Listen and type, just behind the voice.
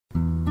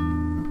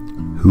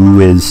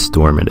Who is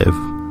Stormative?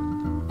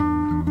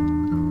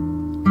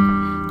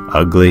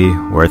 Ugly,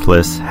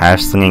 worthless,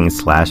 hash-slinging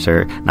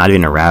slasher, not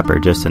even a rapper,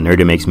 just a nerd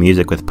who makes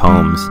music with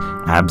poems.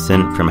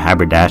 Absent from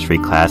haberdashery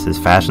classes,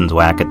 fashion's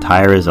whack,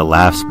 attire is a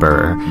laugh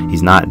spurrer.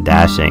 He's not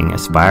dashing,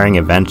 aspiring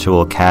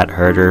eventual cat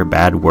herder,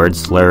 bad word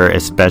slurrer,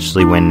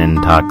 especially when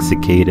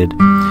intoxicated.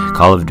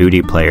 Call of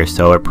Duty player,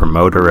 so a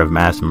promoter of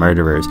mass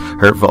murderers.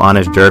 Hurtful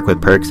honest jerk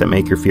with perks that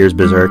make your fears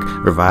berserk.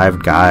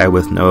 Revived guy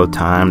with no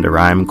time to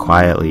rhyme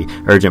quietly.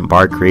 Urgent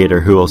bar creator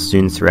who will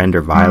soon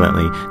surrender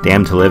violently.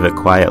 Damned to live a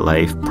quiet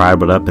life,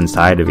 pride up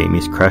inside of him.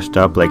 He's crushed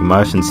up like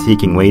mush and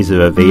seeking ways of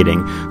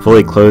evading.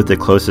 Fully clothed the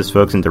closest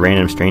folks into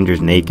random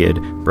strangers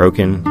naked.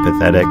 Broken,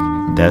 pathetic,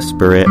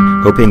 desperate,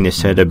 hoping to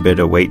shed a bit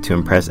of weight to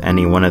impress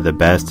any one of the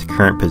best,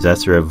 current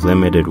possessor of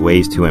limited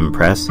ways to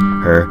impress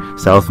her,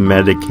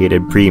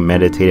 self-medicated,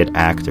 premeditated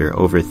actor,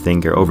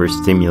 overthinker,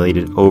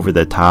 overstimulated,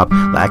 over-the-top,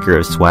 lacker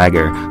of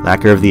swagger,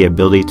 lacker of the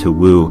ability to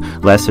woo,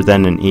 lesser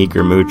than an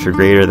eager moocher,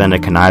 greater than a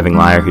conniving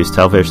liar who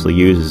selfishly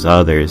uses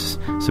others,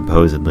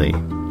 supposedly.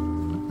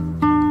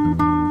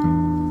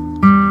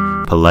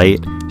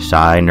 Polite,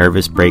 shy,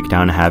 nervous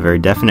breakdown haver,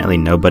 definitely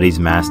nobody's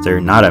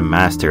master, not a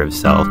master of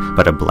self,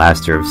 but a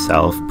blaster of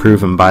self,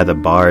 proven by the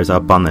bars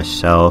up on the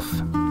shelf.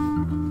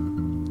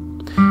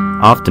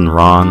 Often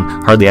wrong,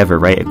 hardly ever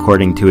right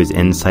according to his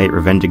insight,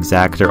 revenge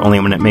exactor only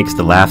when it makes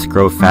the laughs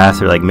grow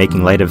faster, like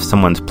making light of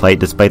someone's plight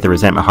despite the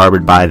resentment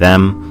harbored by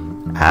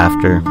them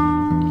after.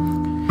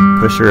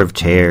 Pusher of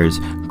chairs,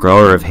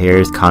 grower of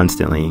hairs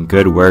constantly,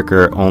 good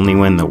worker only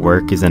when the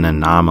work is an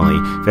anomaly,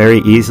 very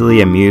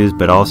easily amused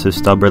but also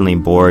stubbornly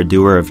bored,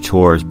 doer of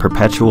chores,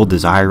 perpetual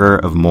desirer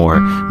of more,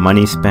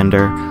 money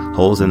spender,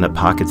 holes in the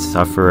pocket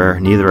sufferer,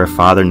 neither a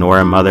father nor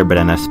a mother but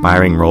an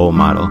aspiring role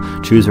model,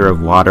 chooser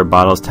of water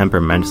bottles,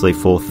 temperamentally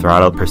full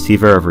throttle,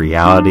 perceiver of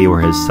reality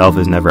where his self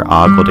is never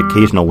ogled,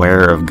 occasional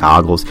wearer of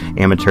goggles,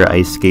 amateur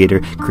ice skater,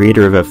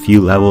 creator of a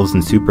few levels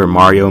in Super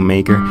Mario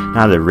Maker,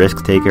 not a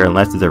risk taker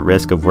unless it's a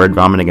risk of word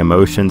vomiting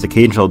emotions,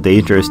 occasional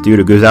dangerous dude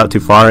who goes out too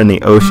far in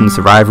the ocean,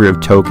 survivor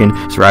of choking,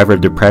 survivor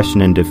of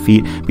depression and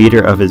defeat,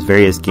 beater of his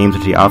various games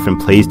which he often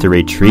plays to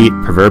retreat,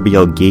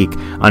 proverbial geek,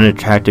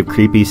 unattractive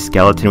creepy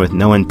skeleton with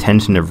no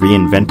intention of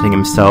reinventing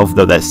himself,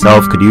 though that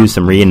self could use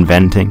some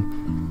reinventing.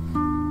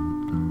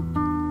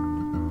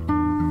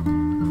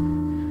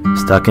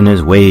 Stuck in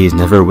his ways,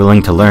 never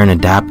willing to learn,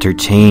 adapt, or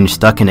change.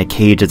 Stuck in a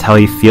cage, that's how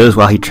he feels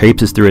while he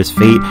traipses through his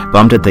fate.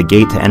 Bumped at the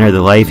gate to enter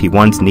the life he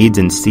once needs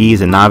and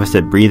sees. A novice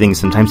at breathing,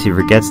 sometimes he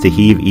forgets to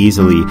heave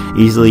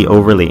easily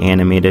overly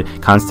animated,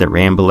 constant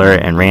rambler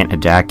and rant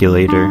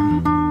ejaculator.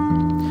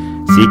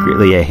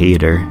 Secretly a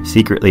hater,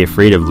 secretly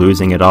afraid of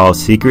losing it all,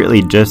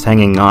 secretly just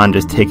hanging on,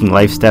 just taking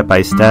life step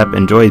by step,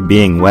 enjoys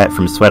being wet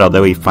from sweat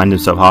although he finds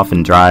himself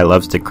often dry,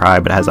 loves to cry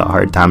but has a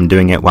hard time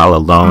doing it while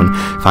alone,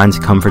 finds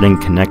comfort in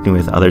connecting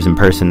with others in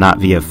person, not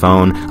via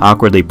phone,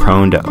 awkwardly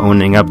prone to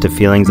owning up to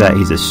feelings that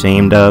he's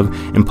ashamed of,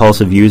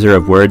 impulsive user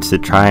of words to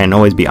try and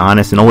always be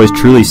honest and always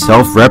truly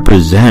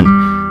self-represent.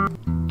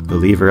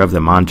 Believer of the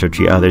mantra,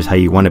 treat others how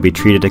you want to be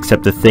treated,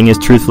 except the thing is,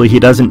 truthfully, he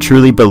doesn't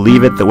truly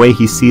believe it the way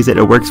he sees it.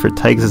 It works for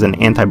Tykes as an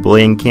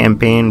anti-bullying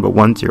campaign, but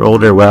once you're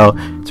older, well,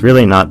 it's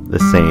really not the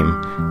same.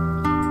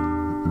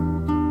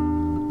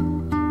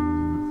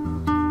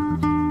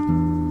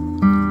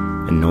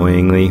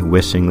 Annoyingly,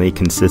 wishingly,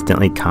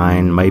 consistently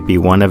kind, might be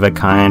one of a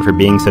kind for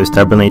being so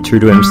stubbornly true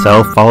to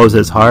himself, follows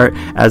his heart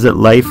as it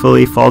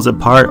lifefully falls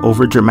apart,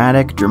 over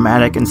dramatic,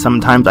 and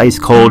sometimes ice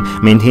cold,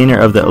 maintainer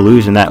of the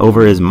illusion that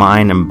over his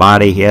mind and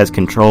body he has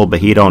control, but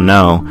he don't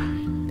know.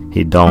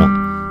 He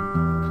don't.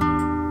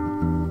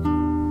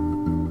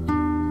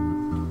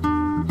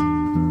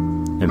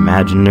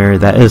 Imaginer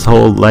that his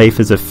whole life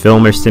is a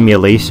film or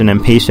simulation,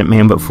 impatient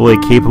man but fully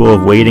capable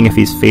of waiting if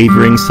he's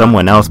favoring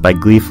someone else by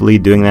gleefully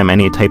doing them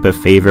any type of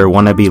favor,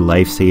 wannabe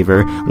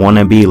lifesaver,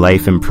 wannabe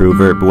life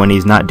improver, but when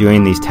he's not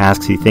doing these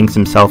tasks he thinks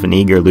himself an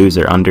eager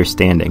loser,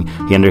 understanding.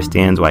 He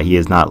understands why he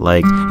is not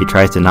liked, he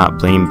tries to not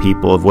blame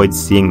people, avoids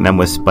seeing them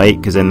with spite,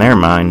 because in their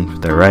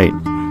mind, they're right.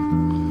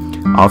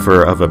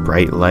 Offerer of a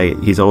bright light,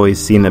 he's always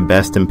seen the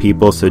best in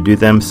people, so do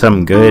them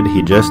some good,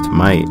 he just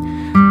might.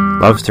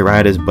 Loves to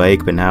ride his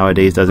bike, but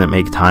nowadays doesn't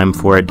make time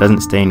for it,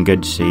 doesn't stay in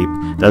good shape,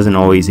 doesn't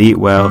always eat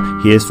well,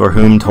 he is for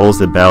whom tolls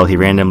the bell, he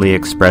randomly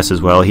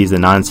expresses well, he's a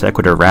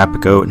non-sequitur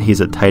rap goat,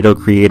 he's a title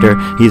creator,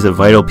 he's a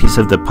vital piece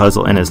of the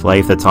puzzle in his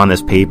life that's on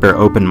this paper,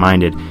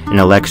 open-minded,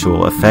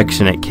 intellectual,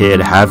 affectionate kid,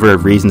 haver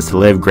of reasons to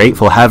live,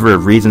 grateful haver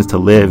of reasons to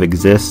live,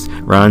 exists,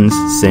 runs,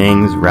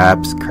 sings,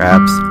 raps,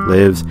 craps,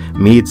 lives,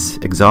 meets,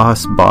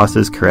 exhausts,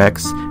 bosses,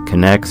 corrects,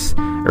 connects,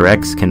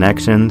 erects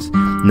connections,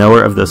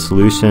 knower of the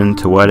solution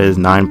to what is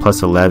 9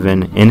 plus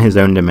 11 in his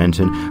own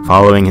dimension,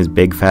 following his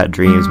big fat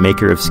dreams,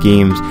 maker of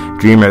schemes,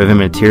 dreamer of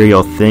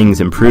immaterial things,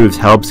 improves,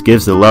 helps,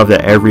 gives the love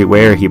that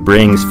everywhere he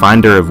brings,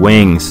 finder of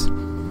wings.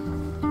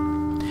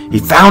 He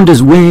found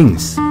his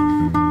wings!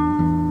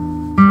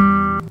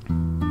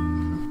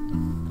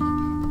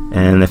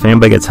 And if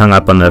anybody gets hung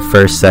up on the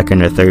first,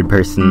 second, or third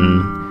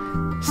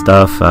person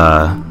stuff,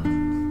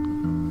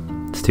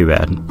 it's too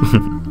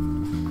bad.